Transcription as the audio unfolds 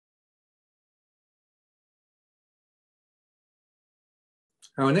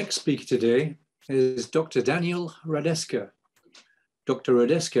Our next speaker today is Dr. Daniel Radesca. Dr.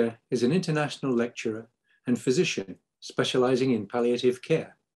 Radesca is an international lecturer and physician specializing in palliative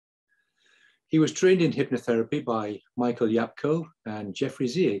care. He was trained in hypnotherapy by Michael Yapko and Jeffrey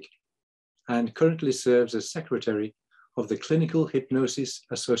Zieg, and currently serves as secretary of the Clinical Hypnosis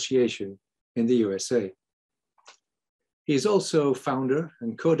Association in the USA. He is also founder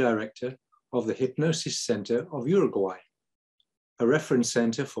and co-director of the Hypnosis Center of Uruguay, a reference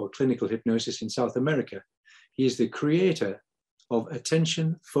center for clinical hypnosis in South America. He is the creator of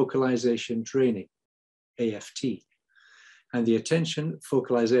Attention Focalization Training, AFT, and the Attention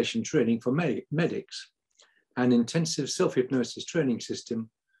Focalization Training for Medics, an intensive self-hypnosis training system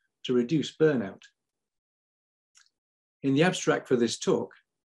to reduce burnout. In the abstract for this talk,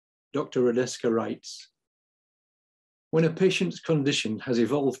 Dr. Radesca writes, when a patient's condition has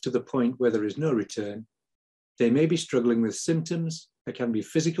evolved to the point where there is no return, they may be struggling with symptoms that can be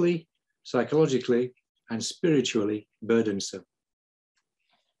physically, psychologically, and spiritually burdensome.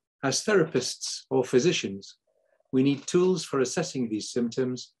 As therapists or physicians, we need tools for assessing these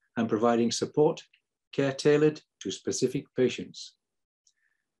symptoms and providing support, care tailored to specific patients.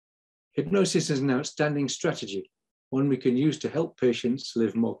 Hypnosis is an outstanding strategy, one we can use to help patients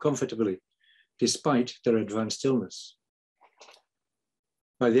live more comfortably despite their advanced illness.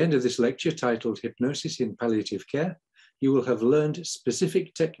 By the end of this lecture, titled Hypnosis in Palliative Care, you will have learned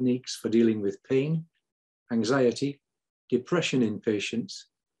specific techniques for dealing with pain, anxiety, depression in patients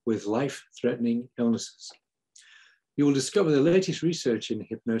with life-threatening illnesses. You will discover the latest research in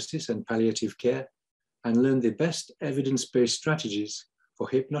hypnosis and palliative care and learn the best evidence-based strategies for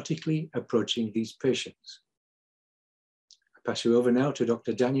hypnotically approaching these patients. I pass you over now to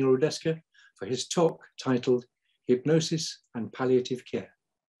Dr. Daniel Radesca for his talk titled Hypnosis and Palliative Care.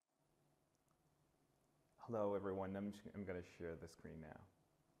 Hello, everyone. I'm going to share the screen now.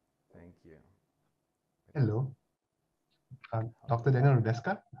 Thank you. Hello. Dr. Daniel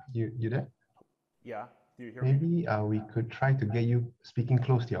Radesca, you there? Yeah. Do you hear me? Maybe we could try to get you speaking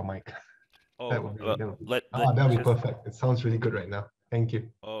close to your mic. Oh, that would be just perfect. It sounds really good right now. Thank you.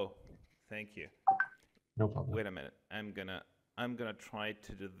 Oh, thank you. No problem. Wait a minute. I'm gonna try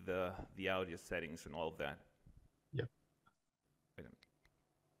to do the audio settings and all of that. Yeah. Wait a minute.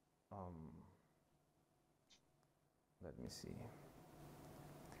 Let me see.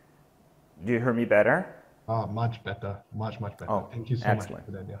 Do you hear me better? Much better. Much better. Oh, thank you so excellent. much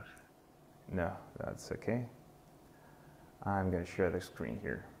for that. Yeah. No, that's okay. I'm going to share the screen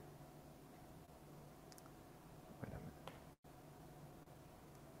here. Wait a minute.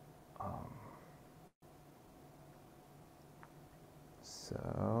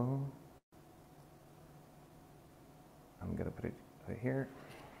 So I'm going to put it right here.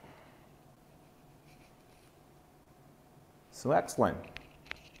 So excellent.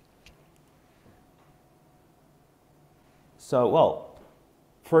 So, well,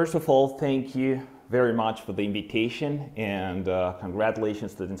 first of all, thank you very much for the invitation, and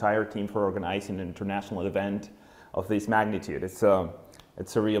congratulations to the entire team for organizing an international event of this magnitude. It's a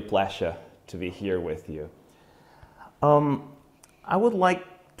real pleasure to be here with you. I would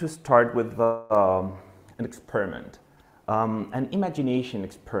like to start with an experiment, an imagination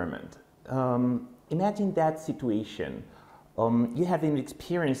experiment. Imagine that situation. You have been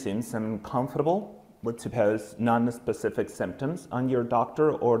experiencing some uncomfortable, let's suppose, non-specific symptoms, and your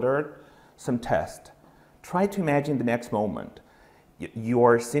doctor ordered some test. Try to imagine the next moment. You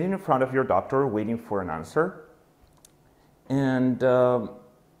are sitting in front of your doctor waiting for an answer. And can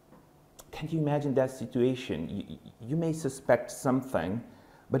you imagine that situation? You may suspect something,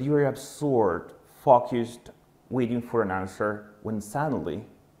 but you are absorbed, focused, waiting for an answer, when suddenly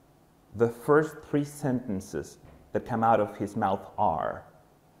the first 3 sentences that come out of his mouth are,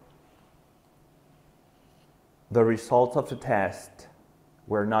 the results of the test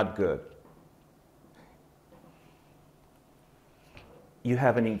were not good. You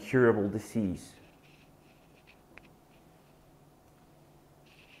have an incurable disease.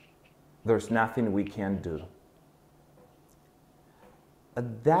 There's nothing we can do.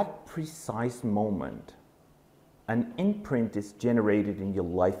 At that precise moment, an imprint is generated in your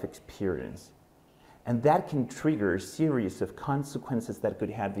life experience, and that can trigger a series of consequences that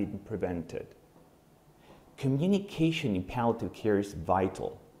could have been prevented. Communication in palliative care is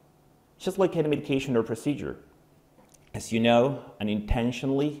vital, just like any medication or procedure. As you know,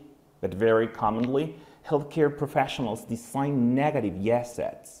 unintentionally, but very commonly, healthcare professionals design negative yes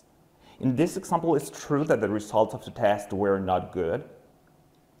sets. In this example, it's true that the results of the test were not good.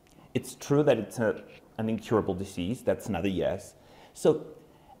 It's true that it's an incurable disease. That's another yes.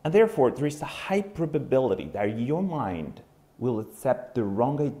 And therefore, there is a high probability that your mind will accept the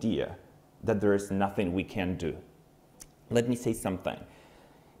wrong idea that there is nothing we can do. Let me say something.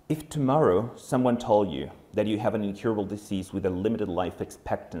 If tomorrow someone told you that you have an incurable disease with a limited life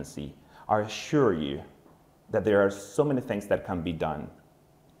expectancy, I assure you that there are so many things that can be done.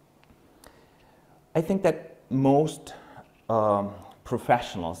 I think that most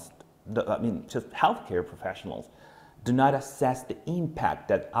professionals, just healthcare professionals, do not assess the impact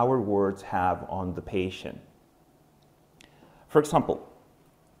that our words have on the patient. For example,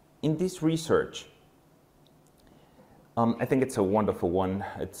 in this research, I think it's a wonderful one.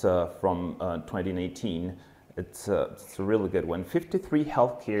 It's from 2018. It's a really good one. 53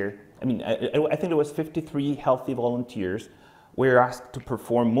 healthcare, I think it was 53 healthy volunteers were asked to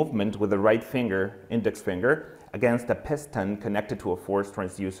perform movement with the right finger, index finger, against a piston connected to a force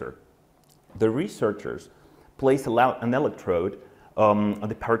transducer. The researchers placed an electrode on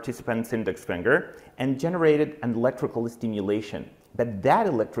the participant's index finger and generated an electrical stimulation. But that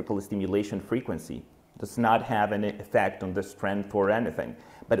electrical stimulation frequency does not have any effect on the strength or anything.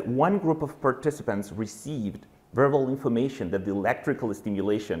 But one group of participants received verbal information that the electrical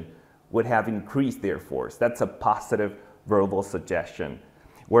stimulation would have increased their force. That's a positive verbal suggestion.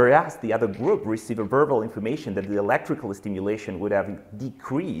 Whereas the other group received a verbal information that the electrical stimulation would have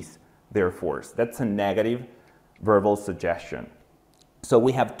decreased their force. That's a negative verbal suggestion. So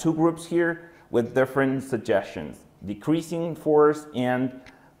we have two groups here with different suggestions, decreasing force and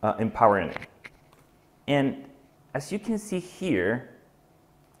empowering it. And as you can see here,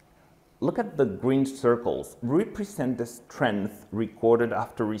 look at the green circles, represent the strength recorded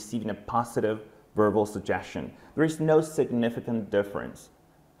after receiving a positive verbal suggestion. There is no significant difference.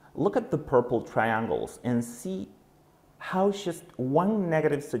 Look at the purple triangles and see how just one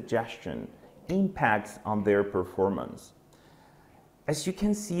negative suggestion impacts on their performance. As you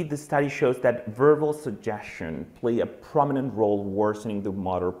can see, the study shows that verbal suggestion play a prominent role worsening the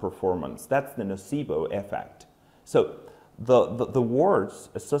motor performance. That's the nocebo effect. So the words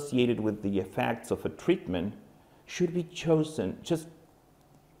associated with the effects of a treatment should be chosen just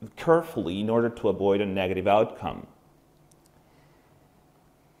carefully in order to avoid a negative outcome.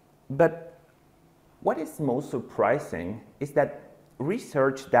 But what is most surprising is that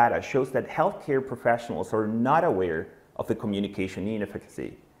research data shows that healthcare professionals are not aware of the communication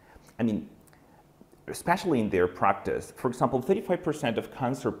inefficacy. Especially in their practice. For example, 35% of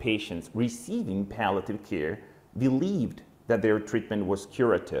cancer patients receiving palliative care believed that their treatment was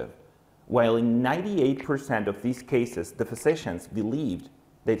curative, while in 98% of these cases, the physicians believed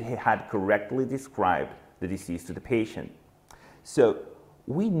that they had correctly described the disease to the patient. So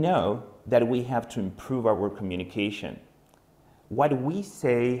we know that we have to improve our communication. What we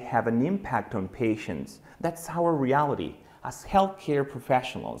say have an impact on patients. That's our reality. As healthcare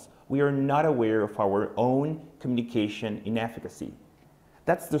professionals, we are not aware of our own communication inefficacy.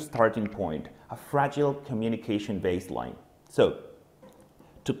 That's the starting point, a fragile communication baseline. So,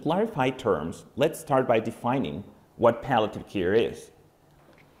 to clarify terms, let's start by defining what palliative care is.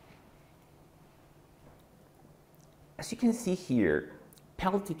 As you can see here,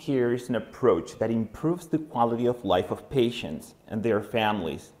 palliative care is an approach that improves the quality of life of patients and their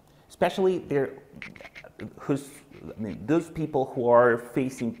families, especially those people who are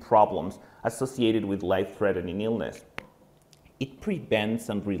facing problems associated with life-threatening illness. It prevents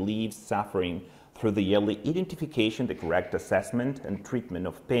and relieves suffering through the early identification, the correct assessment and treatment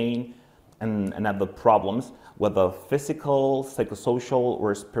of pain and other problems, whether physical, psychosocial,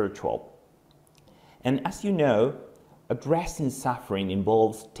 or spiritual. And as you know, addressing suffering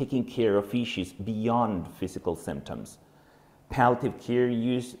involves taking care of issues beyond physical symptoms. Palliative care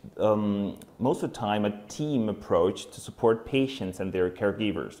uses most of the time a team approach to support patients and their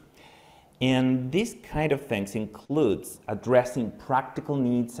caregivers. And this kind of things includes addressing practical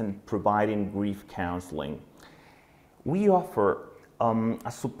needs and providing grief counseling. We offer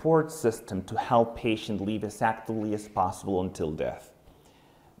a support system to help patients live as actively as possible until death.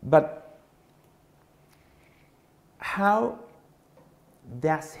 But how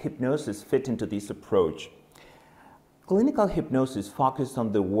does hypnosis fit into this approach? Clinical hypnosis focuses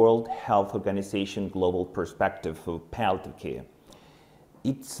on the World Health Organization global perspective of palliative care.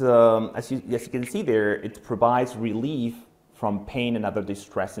 It's, as you can see there, it provides relief from pain and other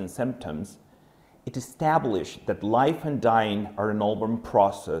distressing symptoms. It established that life and dying are an ongoing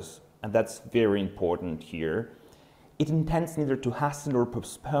process, and that's very important here. It intends neither to hasten or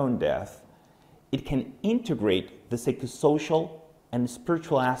postpone death. It can integrate the psychosocial and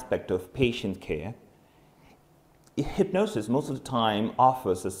spiritual aspect of patient care. Hypnosis most of the time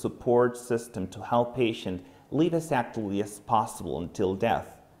offers a support system to help patients live as actively as possible until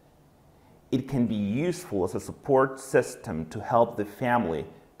death. it can be useful as a support system to help the family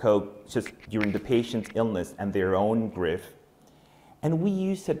cope just during the patient's illness and their own grief. And we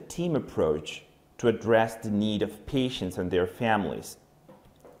use a team approach to address the need of patients and their families.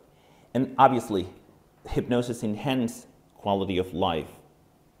 And obviously, hypnosis enhances quality of life.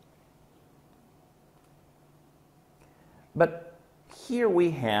 But here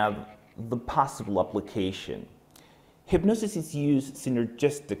we have the possible application. Hypnosis is used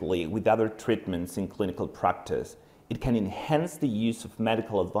synergistically with other treatments in clinical practice. It can enhance the use of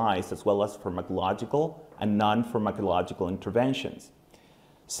medical advice as well as pharmacological and non-pharmacological interventions.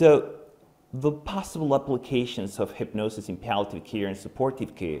 So the possible applications of hypnosis in palliative care and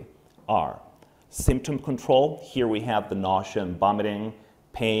supportive care are symptom control. Here we have the nausea and vomiting,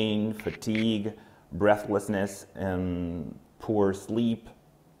 pain, fatigue, breathlessness, and poor sleep.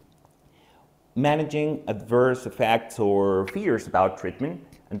 Managing adverse effects or fears about treatment,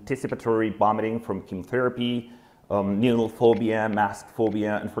 anticipatory vomiting from chemotherapy, needle phobia, mask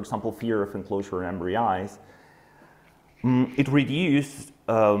phobia, and for example, fear of enclosure MRIs. It reduces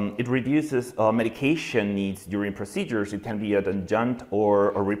medication needs during procedures. It can be an adjunct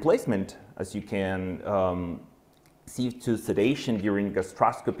or a replacement, as you can see to sedation during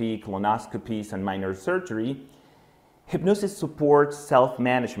gastroscopy, colonoscopies, and minor surgery. Hypnosis supports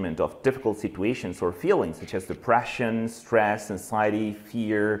self-management of difficult situations or feelings such as depression, stress, anxiety,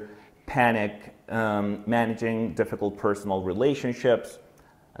 fear, panic, managing difficult personal relationships,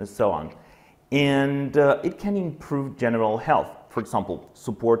 and so on. And it can improve general health, for example,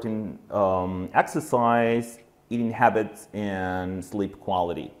 supporting exercise, eating habits, and sleep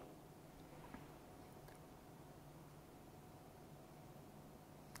quality.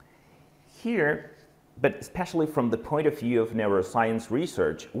 Here, but especially from the point of view of neuroscience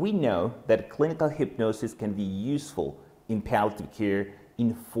research, we know that clinical hypnosis can be useful in palliative care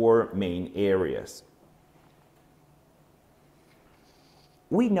in 4 main areas.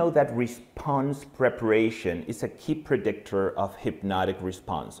 We know that response preparation is a key predictor of hypnotic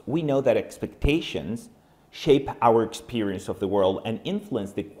response. We know that expectations shape our experience of the world and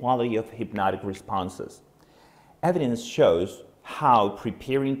influence the quality of hypnotic responses. Evidence shows how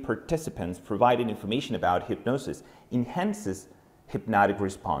preparing participants providing information about hypnosis enhances hypnotic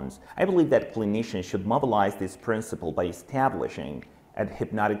response. I believe that clinicians should mobilize this principle by establishing a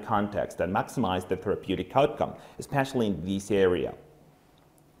hypnotic context that maximizes the therapeutic outcome, especially in this area.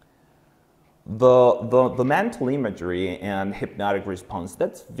 The mental imagery and hypnotic response,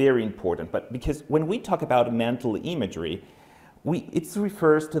 that's very important, but because when we talk about mental imagery, it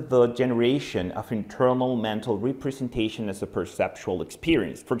refers to the generation of internal mental representation as a perceptual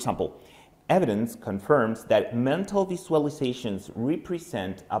experience. For example, evidence confirms that mental visualizations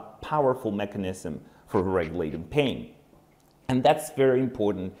represent a powerful mechanism for regulating pain. And that's very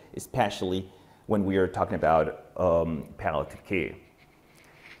important, especially when we are talking about palliative care.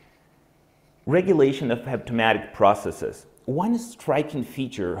 Regulation of hypnotic processes. One striking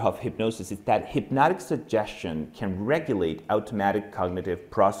feature of hypnosis is that hypnotic suggestion can regulate automatic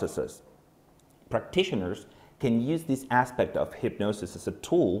cognitive processes. Practitioners can use this aspect of hypnosis as a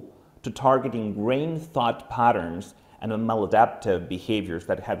tool to target ingrained thought patterns and maladaptive behaviors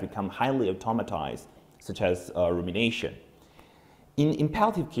that have become highly automatized, such as rumination. In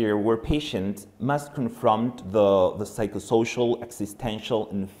palliative care, where patients must confront the psychosocial, existential,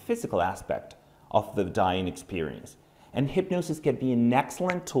 and physical aspect of the dying experience. And hypnosis can be an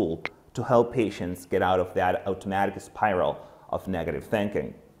excellent tool to help patients get out of that automatic spiral of negative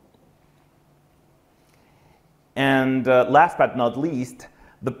thinking. And last but not least,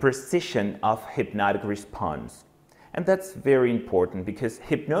 the precision of hypnotic response. And that's very important because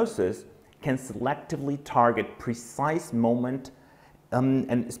hypnosis can selectively target precise moment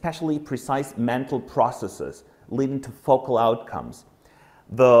and especially precise mental processes leading to focal outcomes.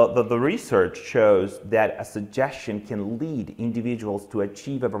 The research shows that a suggestion can lead individuals to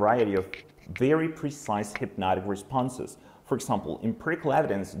achieve a variety of very precise hypnotic responses. For example, empirical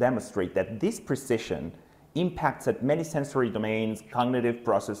evidence demonstrates that this precision impacts at many sensory domains, cognitive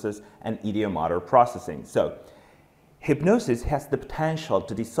processes, and ideomotor processing. So, hypnosis has the potential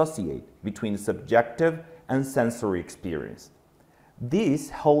to dissociate between subjective and sensory experience. This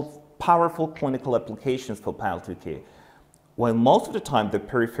holds powerful clinical applications for palliative care. While most of the time the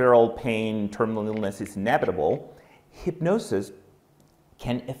peripheral pain, terminal illness is inevitable, hypnosis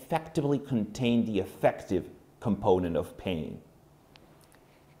can effectively contain the affective component of pain.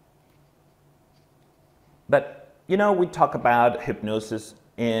 But, you know, we talk about hypnosis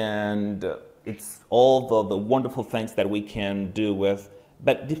and it's all the wonderful things that we can do with,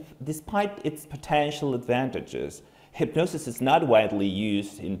 but despite its potential advantages, hypnosis is not widely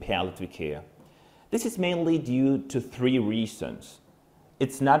used in palliative care. This is mainly due to 3 reasons.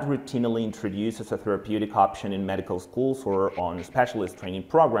 It's not routinely introduced as a therapeutic option in medical schools or on specialist training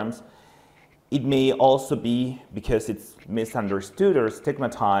programs. It may also be because it's misunderstood or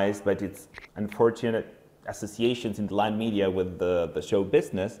stigmatized by its unfortunate associations in the line media with the show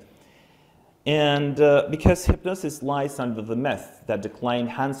business. And because hypnosis lies under the myth that the client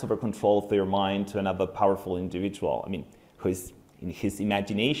hands over control of their mind to another powerful individual, who is, in his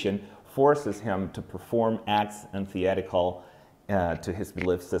imagination, forces him to perform acts antithetical to his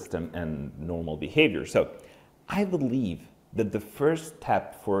belief system and normal behavior. So I believe that the first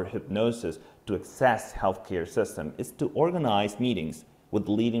step for hypnosis to access healthcare system is to organize meetings with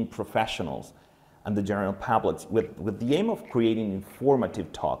leading professionals and the general public with the aim of creating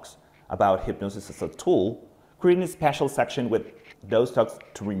informative talks about hypnosis as a tool, creating a special section with those talks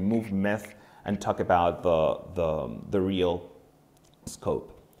to remove myth and talk about the real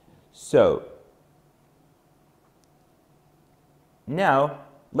scope. So now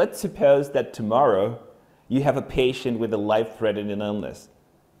let's suppose that tomorrow you have a patient with a life-threatening illness.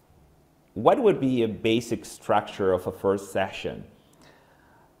 What would be a basic structure of a first session?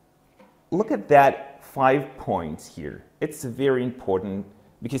 Look at that 5 points here. It's very important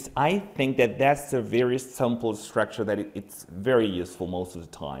because I think that that's a very simple structure that it's very useful most of the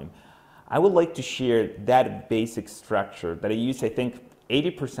time. I would like to share that basic structure that I use, I think,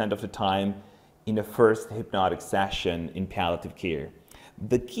 80% of the time in the first hypnotic session in palliative care.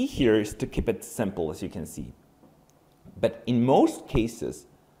 The key here is to keep it simple, as you can see. But in most cases,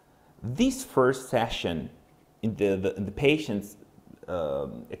 this first session in the patient's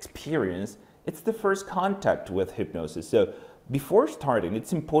experience, it's the first contact with hypnosis. So before starting,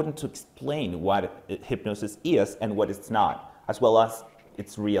 it's important to explain what hypnosis is and what it's not, as well as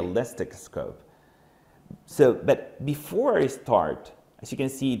its realistic scope. So, but before I start, as you can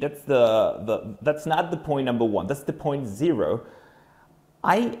see, that's not the point number 1. That's the point 0.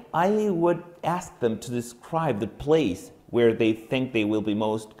 I would ask them to describe the place where they think they will be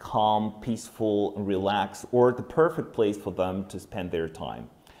most calm, peaceful, and relaxed, or the perfect place for them to spend their time.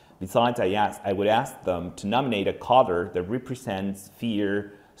 Besides, I would ask them to nominate a color that represents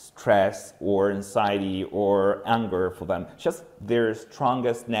fear, stress, or anxiety, or anger for them, just their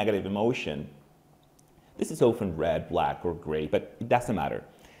strongest negative emotion. This is often red, black, or gray, but it doesn't matter.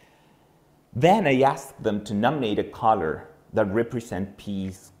 Then I ask them to nominate a color that represents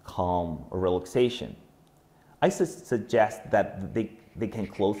peace, calm, or relaxation. I suggest that they can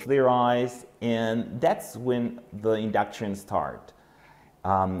close their eyes, and that's when the induction starts.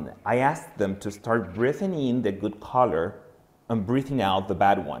 I ask them to start breathing in the good color and breathing out the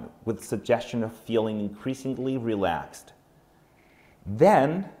bad one, with the suggestion of feeling increasingly relaxed.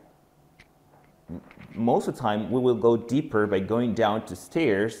 Then, most of the time, we will go deeper by going down to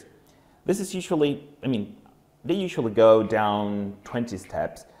stairs. This is usually, they usually go down 20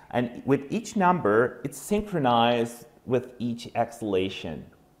 steps. And with each number, it's synchronized with each exhalation.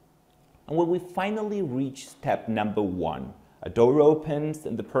 And when we finally reach step number 1, a door opens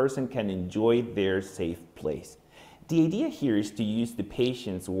and the person can enjoy their safe place. The idea here is to use the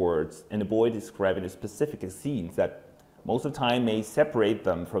patient's words and avoid describing specific scenes that most of the time may separate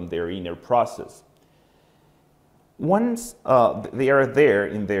them from their inner process. Once they are there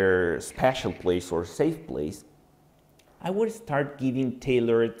in their special place or safe place, I would start giving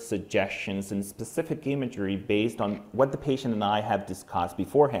tailored suggestions and specific imagery based on what the patient and I have discussed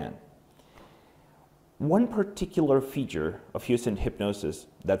beforehand. One particular feature of using hypnosis,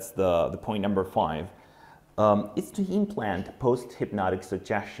 that's the point number 5, is to implant post-hypnotic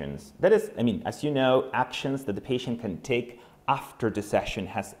suggestions. That is, as you know, actions that the patient can take after the session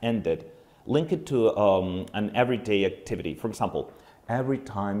has ended, link it to an everyday activity. For example, every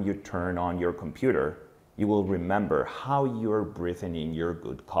time you turn on your computer, you will remember how you're breathing in your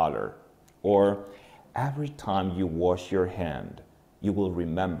good color. Or every time you wash your hand, you will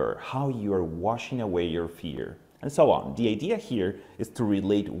remember how you're washing away your fear, and so on. The idea here is to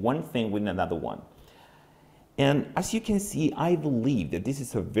relate one thing with another one. And as you can see, I believe that this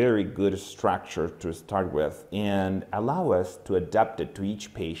is a very good structure to start with and allow us to adapt it to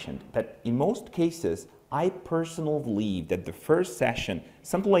each patient. That in most cases, I personally believe that the first session,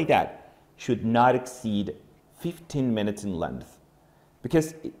 something like that, should not exceed 15 minutes in length,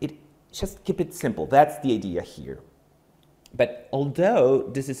 because it just keep it simple. That's the idea here. But although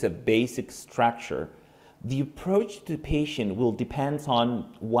this is a basic structure, the approach to the patient will depend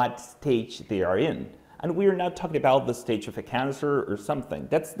on what stage they are in. And we are not talking about the stage of a cancer or something.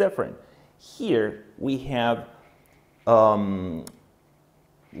 That's different. Here we have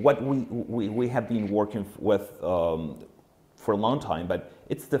what we have been working with for a long time, but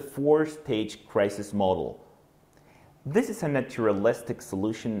it's the 4-stage crisis model. This is a naturalistic,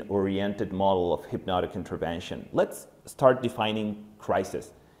 solution-oriented model of hypnotic intervention. Let's start defining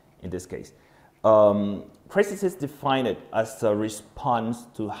crisis in this case. Crisis is defined as a response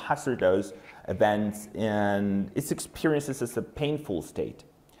to hazardous events and its experiences as a painful state.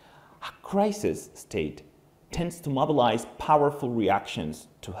 A crisis state tends to mobilize powerful reactions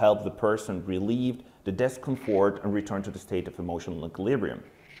to help the person relieve the discomfort and return to the state of emotional equilibrium,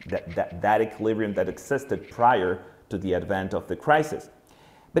 that equilibrium that existed prior to the advent of the crisis.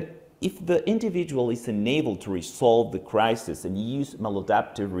 But if the individual is unable to resolve the crisis and use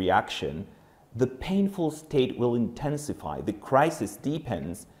maladaptive reaction, the painful state will intensify, the crisis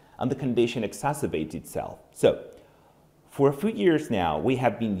deepens, and the condition exacerbates itself. So, for a few years now, we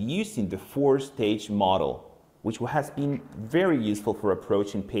have been using the 4-stage model, which has been very useful for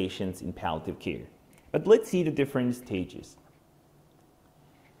approaching patients in palliative care. But let's see the different stages.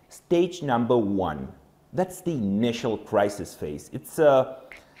 Stage number 1, that's the initial crisis phase. It's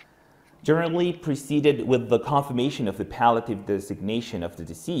generally preceded with the confirmation of the palliative designation of the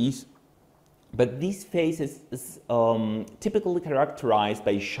disease, but this phase is typically characterized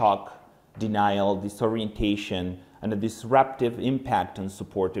by shock, denial, disorientation, and a disruptive impact on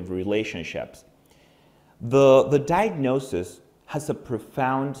supportive relationships. The diagnosis has a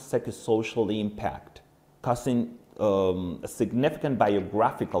profound psychosocial impact, causing a significant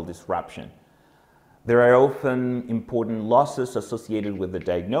biographical disruption. There are often important losses associated with the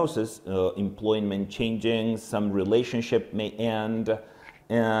diagnosis, employment changing, some relationship may end,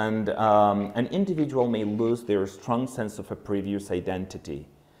 and an individual may lose their strong sense of a previous identity.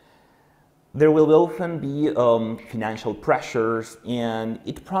 There will often be financial pressures, and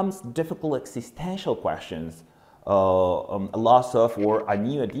it prompts difficult existential questions, a loss of or a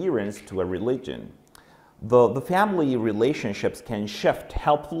new adherence to a religion. The family relationships can shift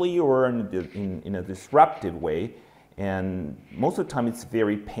helpfully or in a disruptive way, and most of the time it's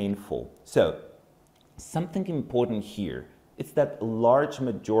very painful. So, something important here is that a large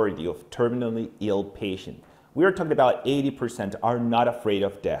majority of terminally ill patients, we are talking about 80%, are not afraid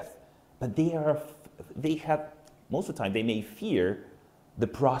of death, but most of the time they may fear the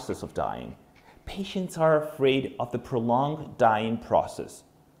process of dying. Patients are afraid of the prolonged dying process.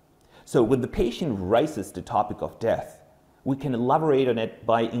 So when the patient raises the topic of death, we can elaborate on it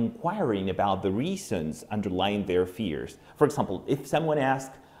by inquiring about the reasons underlying their fears. For example, if someone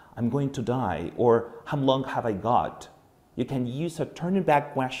asks, "I'm going to die," or "How long have I got?" you can use a turning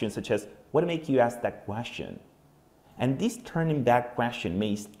back question such as, "What make you ask that question?" And this turning back question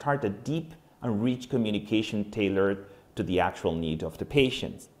may start a deep and rich communication tailored to the actual need of the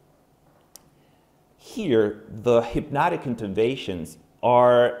patient. Here, the hypnotic interventions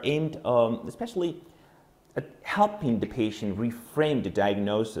are aimed especially at helping the patient reframe the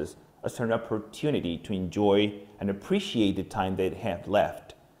diagnosis as an opportunity to enjoy and appreciate the time they have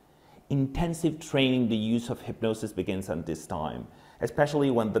left. Intensive training the use of hypnosis begins at this time, especially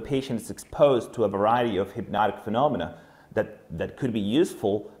when the patient is exposed to a variety of hypnotic phenomena that could be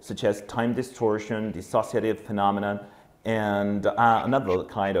useful, such as time distortion, dissociative phenomena, and another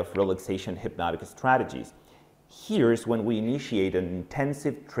kind of relaxation hypnotic strategies. Here's when we initiate an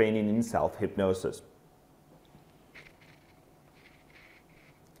intensive training in self-hypnosis.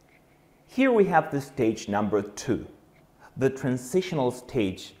 Here we have the stage number 2. The transitional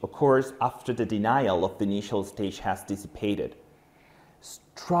stage occurs after the denial of the initial stage has dissipated.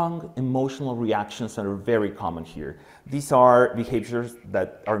 Strong emotional reactions are very common here. These are behaviors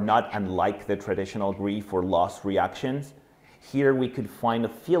that are not unlike the traditional grief or loss reactions. Here we could find the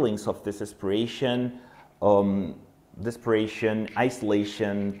feelings of desperation,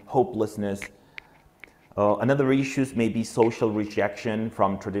 isolation, hopelessness. Another issues may be social rejection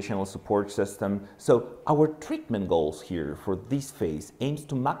from traditional support system. So our treatment goals here for this phase aims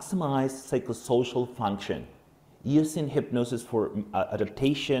to maximize psychosocial function, using hypnosis for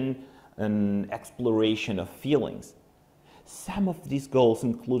adaptation and exploration of feelings. Some of these goals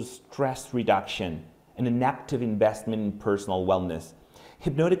include stress reduction and an active investment in personal wellness.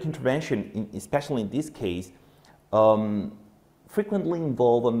 Hypnotic intervention, especially in this case, frequently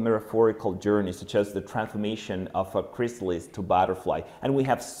involve a metaphorical journey, such as the transformation of a chrysalis to butterfly, and we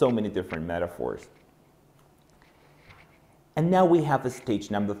have so many different metaphors. And now we have a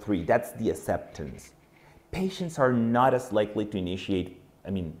stage number 3, that's the acceptance. Patients are not as likely to initially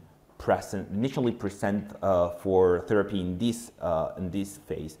present for therapy in this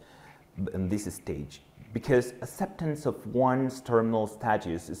phase, in this stage, because acceptance of one's terminal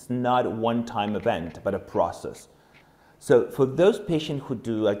status is not a one-time event, but a process. So for those patients who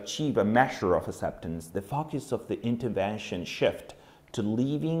do achieve a measure of acceptance, the focus of the intervention shift to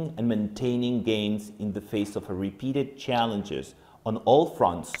leaving and maintaining gains in the face of repeated challenges on all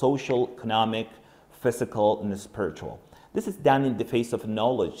fronts, social, economic, physical, and spiritual. This is done in the face of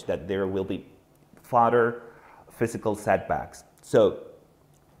knowledge that there will be further physical setbacks. So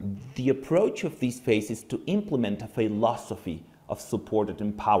the approach of this phase is to implement a philosophy of supported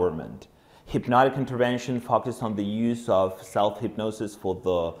empowerment. Hypnotic intervention focused on the use of self-hypnosis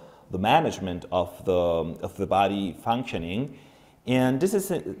for the management of the body functioning. And this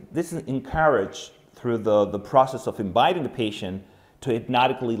is encouraged through the process of inviting the patient to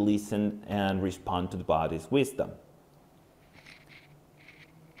hypnotically listen and respond to the body's wisdom.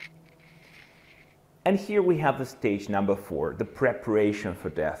 And here we have the stage number 4, the preparation for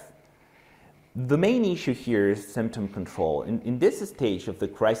death. The main issue here is symptom control. In this stage of the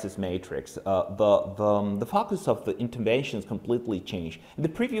crisis matrix, the focus of the interventions completely changed. In the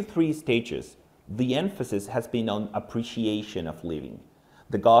previous 3 stages, the emphasis has been on appreciation of living.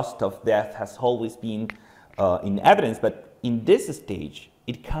 The ghost of death has always been in evidence, but in this stage,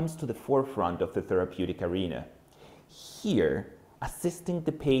 it comes to the forefront of the therapeutic arena. Here, assisting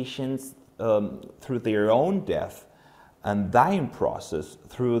the patients through their own death and dying process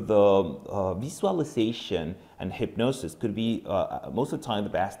through the visualization and hypnosis could be most of the time the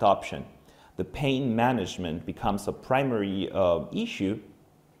best option. The pain management becomes a primary issue,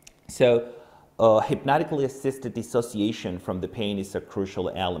 so hypnotically assisted dissociation from the pain is a crucial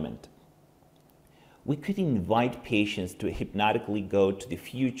element. We could invite patients to hypnotically go to the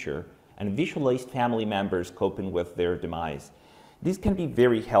future and visualize family members coping with their demise. This can be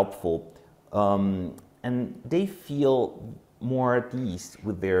very helpful. And they feel more at ease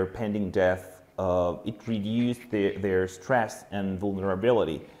with their pending death. It reduced their stress and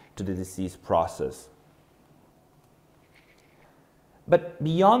vulnerability to the disease process. But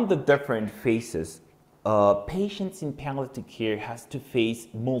beyond the different phases, patients in palliative care has to face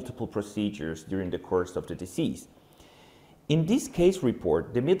multiple procedures during the course of the disease. In this case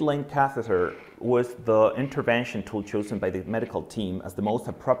report, the midline catheter was the intervention tool chosen by the medical team as the most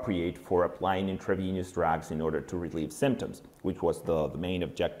appropriate for applying intravenous drugs in order to relieve symptoms, which was the main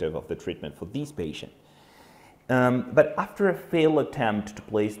objective of the treatment for this patient. But after a failed attempt to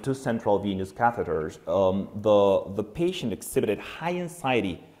place 2 central venous catheters, the patient exhibited high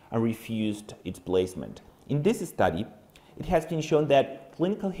anxiety and refused its placement. In this study, it has been shown that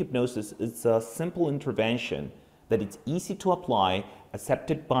clinical hypnosis is a simple intervention that it's easy to apply,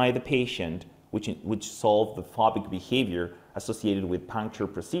 accepted by the patient, which solve the phobic behavior associated with puncture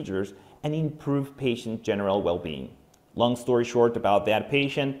procedures and improve patient general well-being. Long story short about that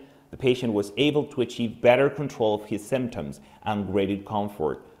patient, the patient was able to achieve better control of his symptoms and greater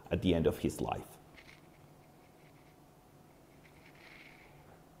comfort at the end of his life.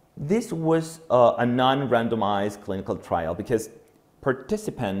 This was a non-randomized clinical trial because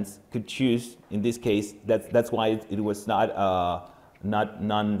participants could choose, in this case, that's why it was not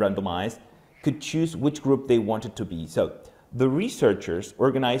non-randomized, could choose which group they wanted to be. So the researchers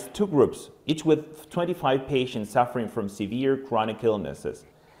organized 2 groups, each with 25 patients suffering from severe chronic illnesses,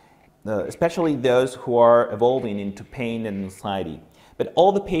 especially those who are evolving into pain and anxiety. But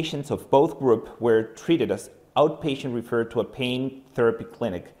all the patients of both groups were treated as outpatient referred to a pain therapy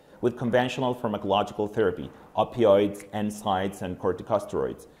clinic with conventional pharmacological therapy, opioids, NSAIDs, and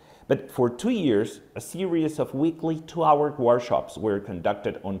corticosteroids. But for 2 years, a series of weekly 2-hour workshops were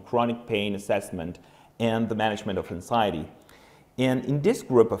conducted on chronic pain assessment and the management of anxiety. And in this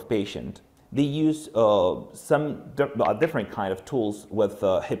group of patients, they use some different kind of tools with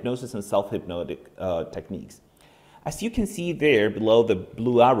hypnosis and self-hypnotic techniques. As you can see there below the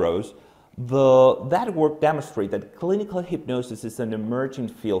blue arrows, that work demonstrates that clinical hypnosis is an emerging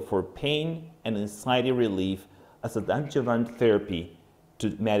field for pain and anxiety relief as an adjuvant therapy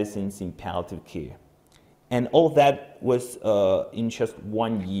to medicines in palliative care. And all that was in just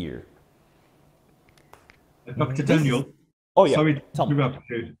 1 year. Dr. Daniel, oh yeah, sorry to interrupt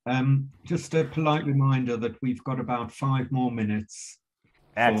you. Just a polite reminder that we've got about 5 more minutes.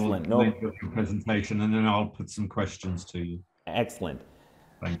 Excellent. For your presentation, and then I'll put some questions to you. Excellent.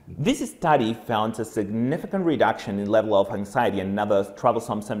 Thank you. This study found a significant reduction in level of anxiety and other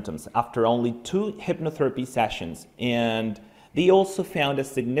troublesome symptoms after only 2 hypnotherapy sessions, and they also found a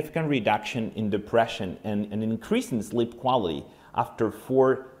significant reduction in depression and an increase in sleep quality after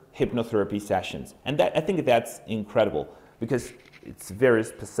 4 hypnotherapy sessions. And that, I think that's incredible because it's very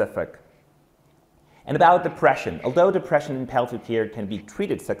specific. And about depression, although depression in palliative care can be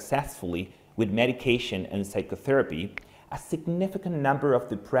treated successfully with medication and psychotherapy, a significant number of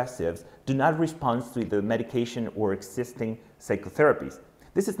depressives do not respond to the medication or existing psychotherapies.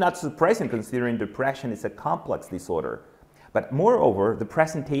 This is not surprising considering depression is a complex disorder. But moreover, the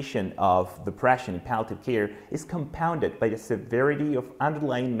presentation of depression in palliative care is compounded by the severity of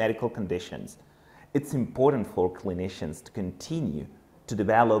underlying medical conditions. It's important for clinicians to continue to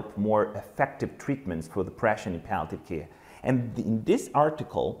develop more effective treatments for depression in palliative care. And in this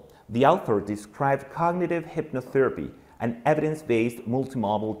article, the author described cognitive hypnotherapy, an evidence-based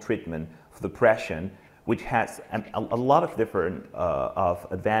multimodal treatment for depression, which has a lot of different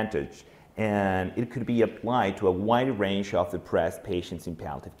advantage, and it could be applied to a wide range of depressed patients in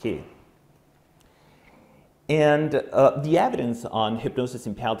palliative care. And the evidence on hypnosis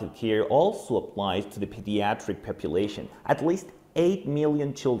in palliative care also applies to the pediatric population. At least 8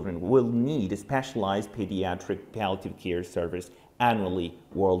 million children will need a specialized pediatric palliative care service annually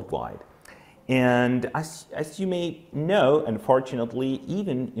worldwide. And as you may know, unfortunately,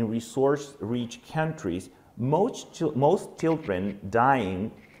 even in resource-rich countries, most children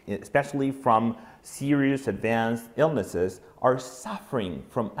dying, especially from serious advanced illnesses, are suffering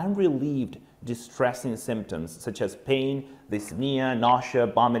from unrelieved distressing symptoms such as pain, dyspnea, nausea,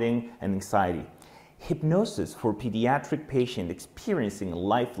 vomiting, and anxiety. Hypnosis for pediatric patients experiencing a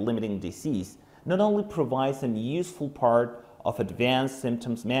life-limiting disease not only provides a useful part of advanced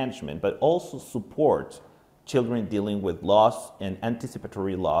symptoms management, but also supports children dealing with loss and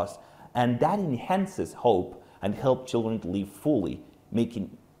anticipatory loss, and that enhances hope and helps children to live fully,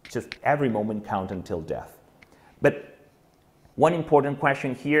 making just every moment count until death. But one important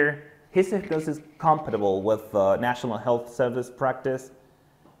question here, is hypnosis compatible with National Health Service practice?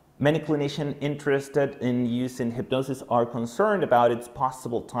 Many clinicians interested in using hypnosis are concerned about its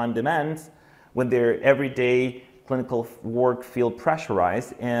possible time demands when their everyday clinical work feel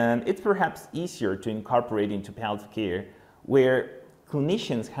pressurized, and it's perhaps easier to incorporate into palliative care where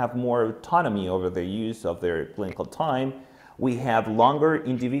clinicians have more autonomy over the use of their clinical time. We have longer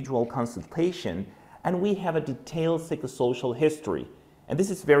individual consultation, and we have a detailed psychosocial history. And this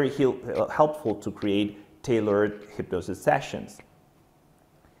is very helpful to create tailored hypnosis sessions.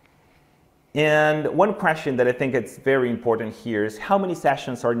 And one question that I think is very important here is how many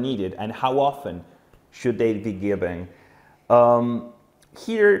sessions are needed and how often should they be given?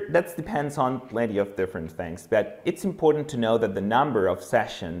 Here, that depends on plenty of different things, but it's important to know that the number of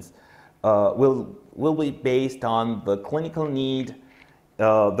sessions will be based on the clinical need,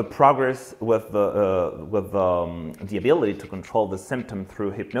 the progress with the ability to control the symptom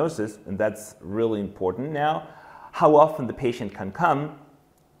through hypnosis, and that's really important now, how often the patient can come,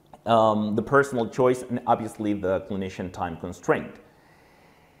 the personal choice, and obviously the clinician time constraint.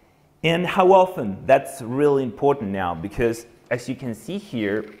 And how often, that's really important now, because as you can see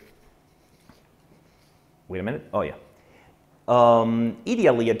here, wait a minute, oh yeah.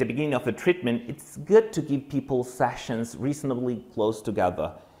 Ideally, at the beginning of the treatment, it's good to give people sessions reasonably close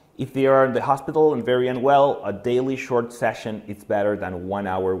together. If they are in the hospital and very unwell, a daily short session is better than 1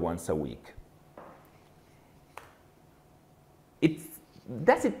 hour once a week.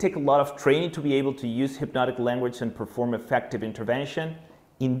 Does it take a lot of training to be able to use hypnotic language and perform effective intervention?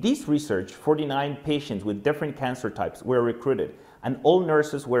 In this research, 49 patients with different cancer types were recruited, and all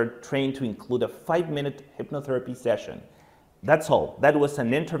nurses were trained to include a 5-minute hypnotherapy session. That's all. That was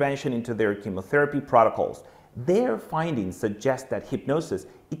an intervention into their chemotherapy protocols. Their findings suggest that hypnosis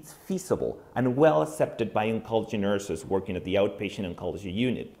is feasible and well accepted by oncology nurses working at the outpatient oncology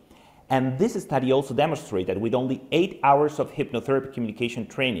unit. And this study also demonstrates that with only 8 hours of hypnotherapy communication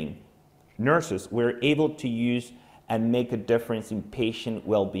training, nurses were able to use and make a difference in patient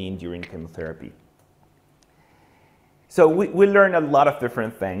well-being during chemotherapy. So we learned a lot of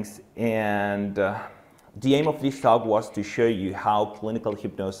different things, and the aim of this talk was to show you how clinical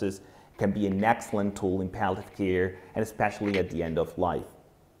hypnosis can be an excellent tool in palliative care, and especially at the end of life.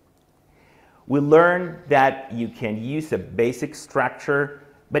 We learned that you can use a basic structure,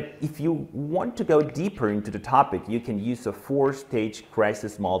 but if you want to go deeper into the topic, you can use a 4-stage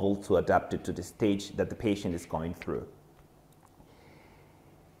crisis model to adapt it to the stage that the patient is going through.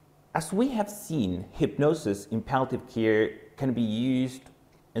 As we have seen, hypnosis in palliative care can be used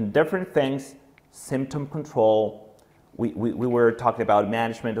in different things: symptom control. We were talking about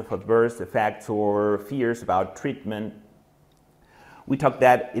management of adverse effects or fears about treatment. We talked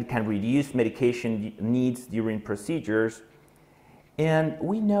that it can reduce medication needs during procedures. And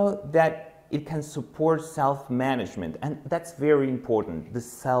we know that it can support self-management, and that's very important, the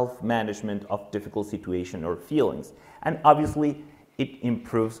self-management of difficult situations or feelings. And obviously, it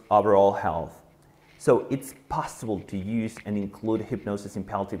improves overall health. So it's possible to use and include hypnosis in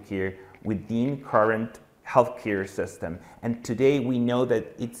palliative care within current healthcare system. And today we know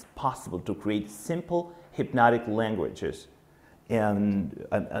that it's possible to create simple hypnotic languages. And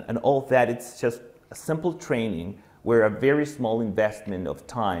all of that, it's just a simple training where a very small investment of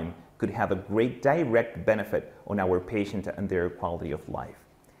time could have a great direct benefit on our patient and their quality of life.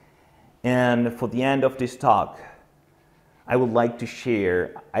 And for the end of this talk, I would like to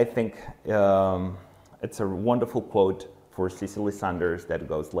share, I think it's a wonderful quote for Cicely Saunders that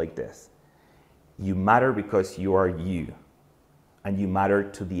goes like this: "You matter because you are you, and you matter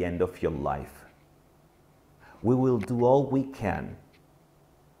to the end of your life. We will do all we can,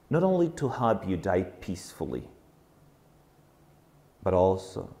 not only to help you die peacefully, but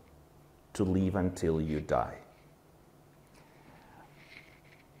also to live until you die."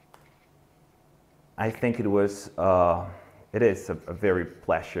 I think it is a very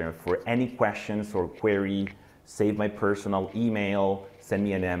pleasure. For any questions or query, save my personal email, send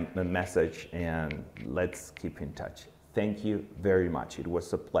me a message, and let's keep in touch. Thank you very much. It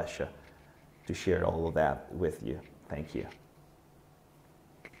was a pleasure to share all of that with you. Thank you.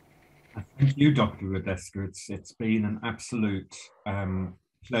 Thank you, Dr. Radesca. It's been an absolute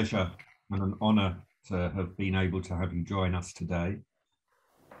pleasure and an honor to have been able to have you join us today.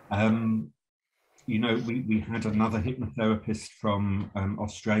 You know, we had another hypnotherapist from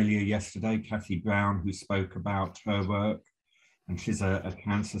Australia yesterday, Kathy Brown, who spoke about her work, and she's a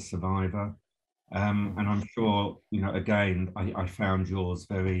cancer survivor. And I'm sure, you know, again, I found yours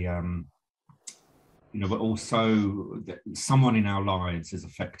very, you know, but also someone in our lives is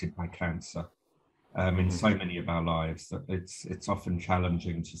affected by cancer in so many of our lives that it's often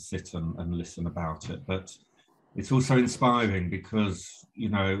challenging to sit and listen about it. But it's also inspiring because, you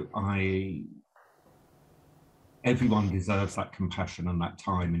know, everyone deserves that compassion and that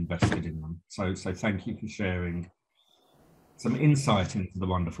time invested in them. So thank you for sharing some insight into the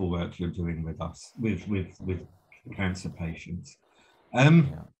wonderful work you're doing with us, with cancer patients.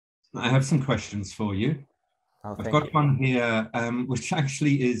 I have some questions for you. Oh, I've got one here, which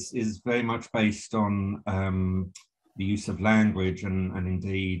actually is very much based on the use of language, and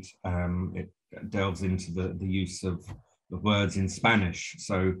indeed it delves into the use of the words in Spanish.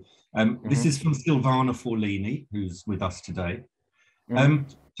 So this is from Silvana Forlini, who's with us today.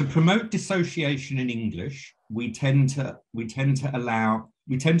 To promote dissociation in English, we tend to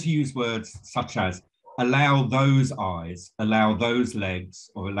use words such as allow those eyes, allow those legs,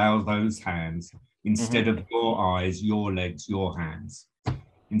 or allow those hands, instead of your eyes, your legs, your hands.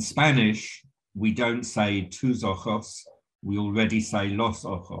 In Spanish, we don't say tus ojos, we already say los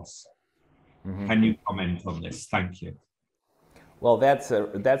ojos. Can you comment on this? Thank you. Well, that's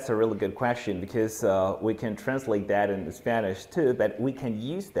a really good question, because we can translate that into Spanish too, but we can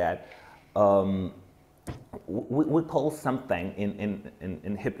use that. We call something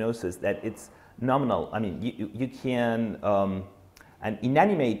in hypnosis that it's nominal. I mean, you can, an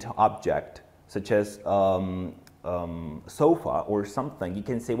inanimate object such as sofa or something, you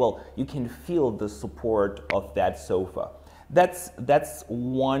can say, well, you can feel the support of that sofa. That's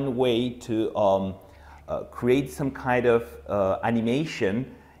one way to create some kind of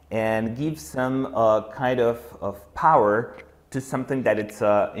animation and give some kind of power to something that it's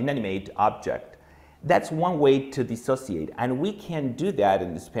an inanimate object. That's one way to dissociate, and we can do that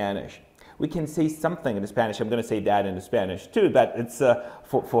in Spanish. We can say something in Spanish. I'm going to say that in Spanish too, but it's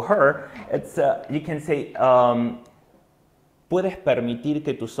for her. It's you can say, puedes permitir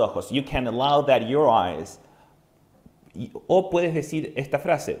que tus ojos. You can allow that your eyes. O puedes decir esta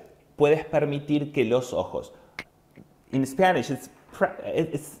frase. Puedes permitir que los ojos. In Spanish, it's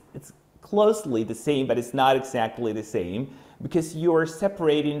closely the same, but it's not exactly the same, because you're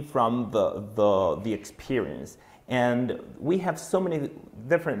separating from the experience. And we have so many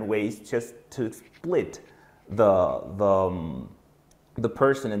different ways just to split the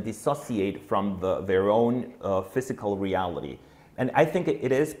person and dissociate from their own physical reality. And I think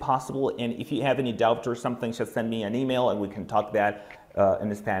it is possible. And if you have any doubt or something, just send me an email and we can talk that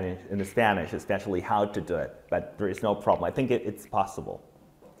in Spanish, especially how to do it. But there is no problem. I think it's possible.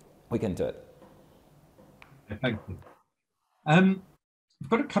 We can do it. Thank you. I've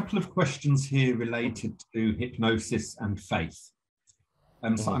got a couple of questions here related to hypnosis and faith.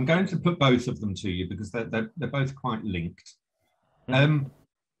 So I'm going to put both of them to you because they're both quite linked. Got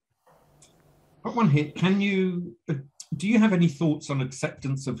one here. Do you have any thoughts on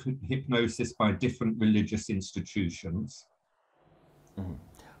acceptance of hypnosis by different religious institutions?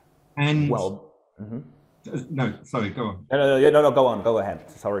 And well, no, sorry, go on. No, go on, go ahead.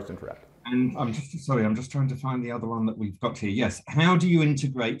 Sorry to interrupt. And I'm just trying to find the other one that we've got here. Yes. How do you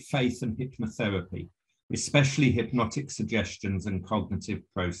integrate faith and hypnotherapy, especially hypnotic suggestions and cognitive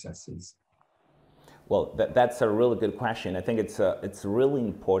processes? Well, that's a really good question. I think it's really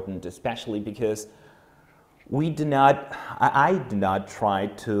important, especially because I do not try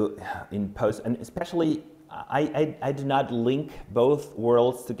to impose, and especially I do not link both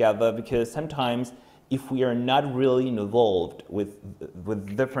worlds together, because sometimes if we are not really involved with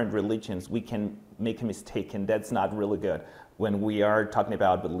different religions, we can make a mistake, and that's not really good when we are talking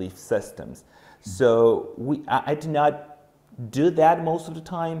about belief systems. So I do not do that most of the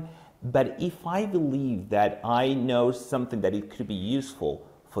time, but if I believe that I know something that it could be useful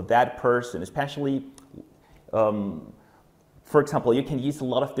for that person, especially, for example, you can use a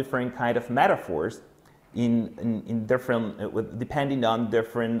lot of different kind of metaphors in different, depending on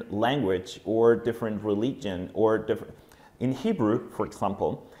different language or different religion or different. In Hebrew, for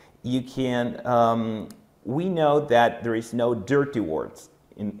example, you can, we know that there is no dirty words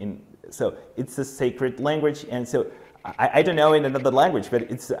so it's a sacred language, and so I don't know in another language, but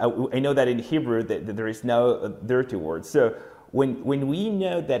it's I know that in Hebrew that there is no dirty words. So when we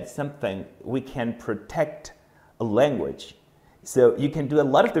know that something, we can protect a language. So you can do a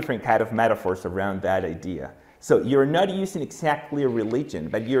lot of different kind of metaphors around that idea. So you're not using exactly a religion,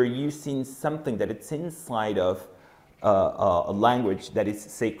 but you're using something that it's inside of a language that is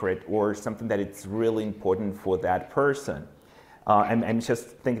sacred, or something that it's really important for that person. I'm just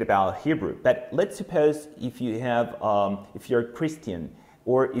thinking about Hebrew. But let's suppose if you have, if you're a Christian,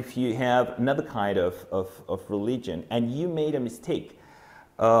 or if you have another kind of religion, and you made a mistake,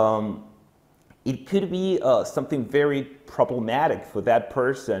 it could be something very problematic for that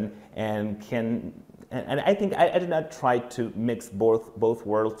person, and I think I do not try to mix both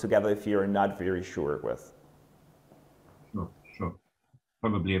worlds together if you're not very sure with. Sure.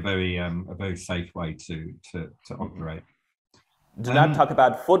 Probably a very safe way to operate. Do not talk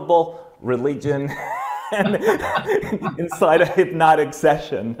about football, religion, and inside a hypnotic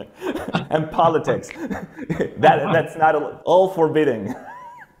session, and politics. That's not all forbidding.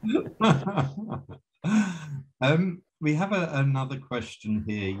 We have another question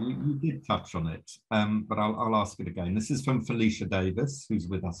here. You did touch on it, but I'll ask it again. This is from Felicia Davis, who's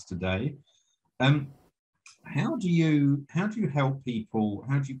with us today. How do you help people?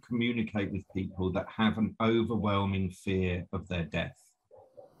 How do you communicate with people that have an overwhelming fear of their death?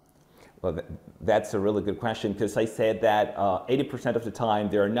 Well, that's a really good question, because I said that 80% of the time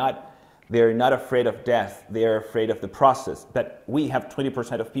they're not afraid of death, they're afraid of the process. But we have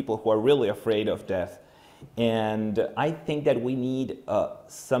 20% of people who are really afraid of death. And I think that we need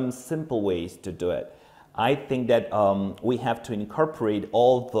some simple ways to do it. I think that we have to incorporate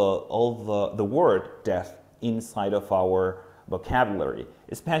all the word death inside of our vocabulary,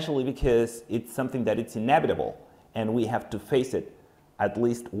 especially because it's something that it's inevitable, and we have to face it at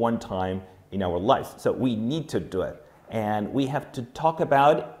least one time in our lives. So we need to do it, and we have to talk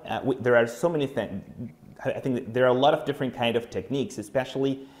about it. There are so many things. I think there are a lot of different kind of techniques,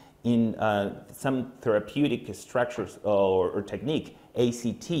 especially in some therapeutic structures or technique.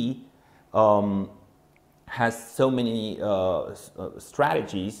 ACT has so many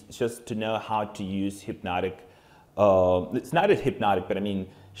strategies just to know how to use hypnotic. It's not a hypnotic, but I mean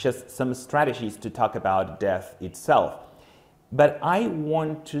just some strategies to talk about death itself. But I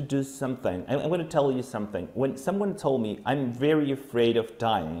want to do something. I want to tell you something. When someone told me, I'm very afraid of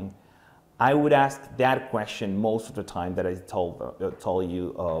dying, I would ask that question most of the time that I told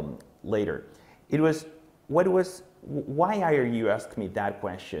you later. It was, why are you asking me that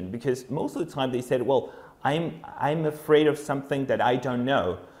question? Because most of the time they said, well, I'm afraid of something that I don't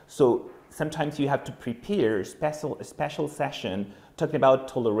know. So sometimes you have to prepare a special session talking about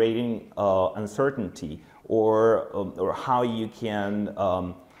tolerating uncertainty, or how you can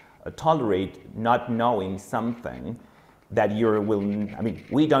tolerate not knowing something that you're willing. I mean,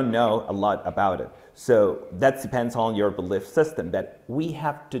 we don't know a lot about it. So that depends on your belief system, that we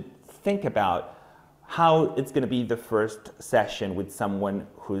have to think about how it's going to be the first session with someone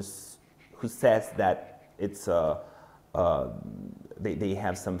who says that it's they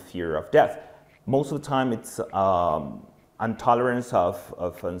have some fear of death. Most of the time it's intolerance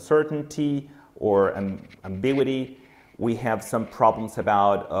of uncertainty or ambiguity. We have some problems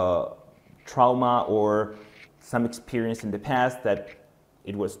about trauma or some experience in the past that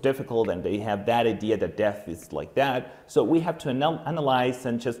it was difficult, and they have that idea that death is like that. So we have to analyze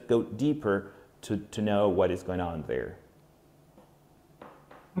and just go deeper to know what is going on there.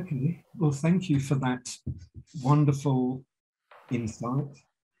 Okay, well, thank you for that wonderful insight.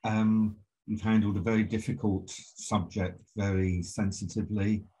 You've handled a very difficult subject very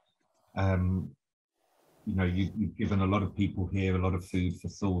sensitively. You know, you've given a lot of people here a lot of food for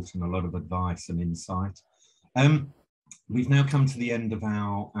thought and a lot of advice and insight. We've now come to the end of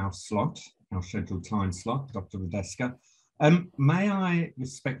our slot. our scheduled time slot, Dr. Radesca. May I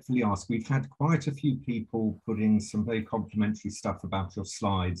respectfully ask, we've had quite a few people put in some very complimentary stuff about your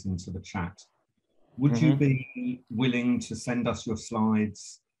slides into the chat. Would you be willing to send us your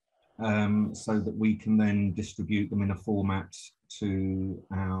slides so that we can then distribute them in a format to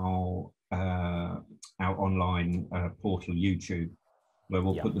our online portal, YouTube, where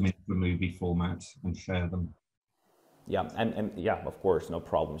we'll put them into a movie format and share them? Yeah, and yeah, of course, no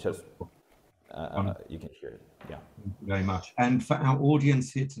problem. Just you can share it. Yeah. Thank you very much. And for our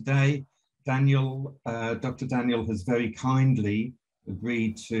audience here today, Daniel, Dr. Daniel has very kindly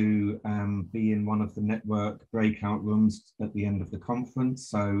agreed to be in one of the network breakout rooms at the end of the conference.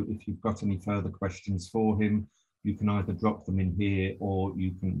 So if you've got any further questions for him, you can either drop them in here or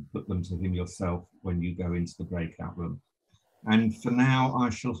you can put them to him yourself when you go into the breakout room. And for now,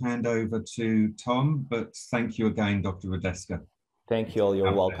 I shall hand over to Tom, but thank you again, Dr. Radesca. Thank you all.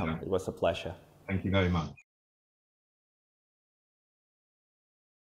 You're welcome. It was a pleasure. Thank you very much.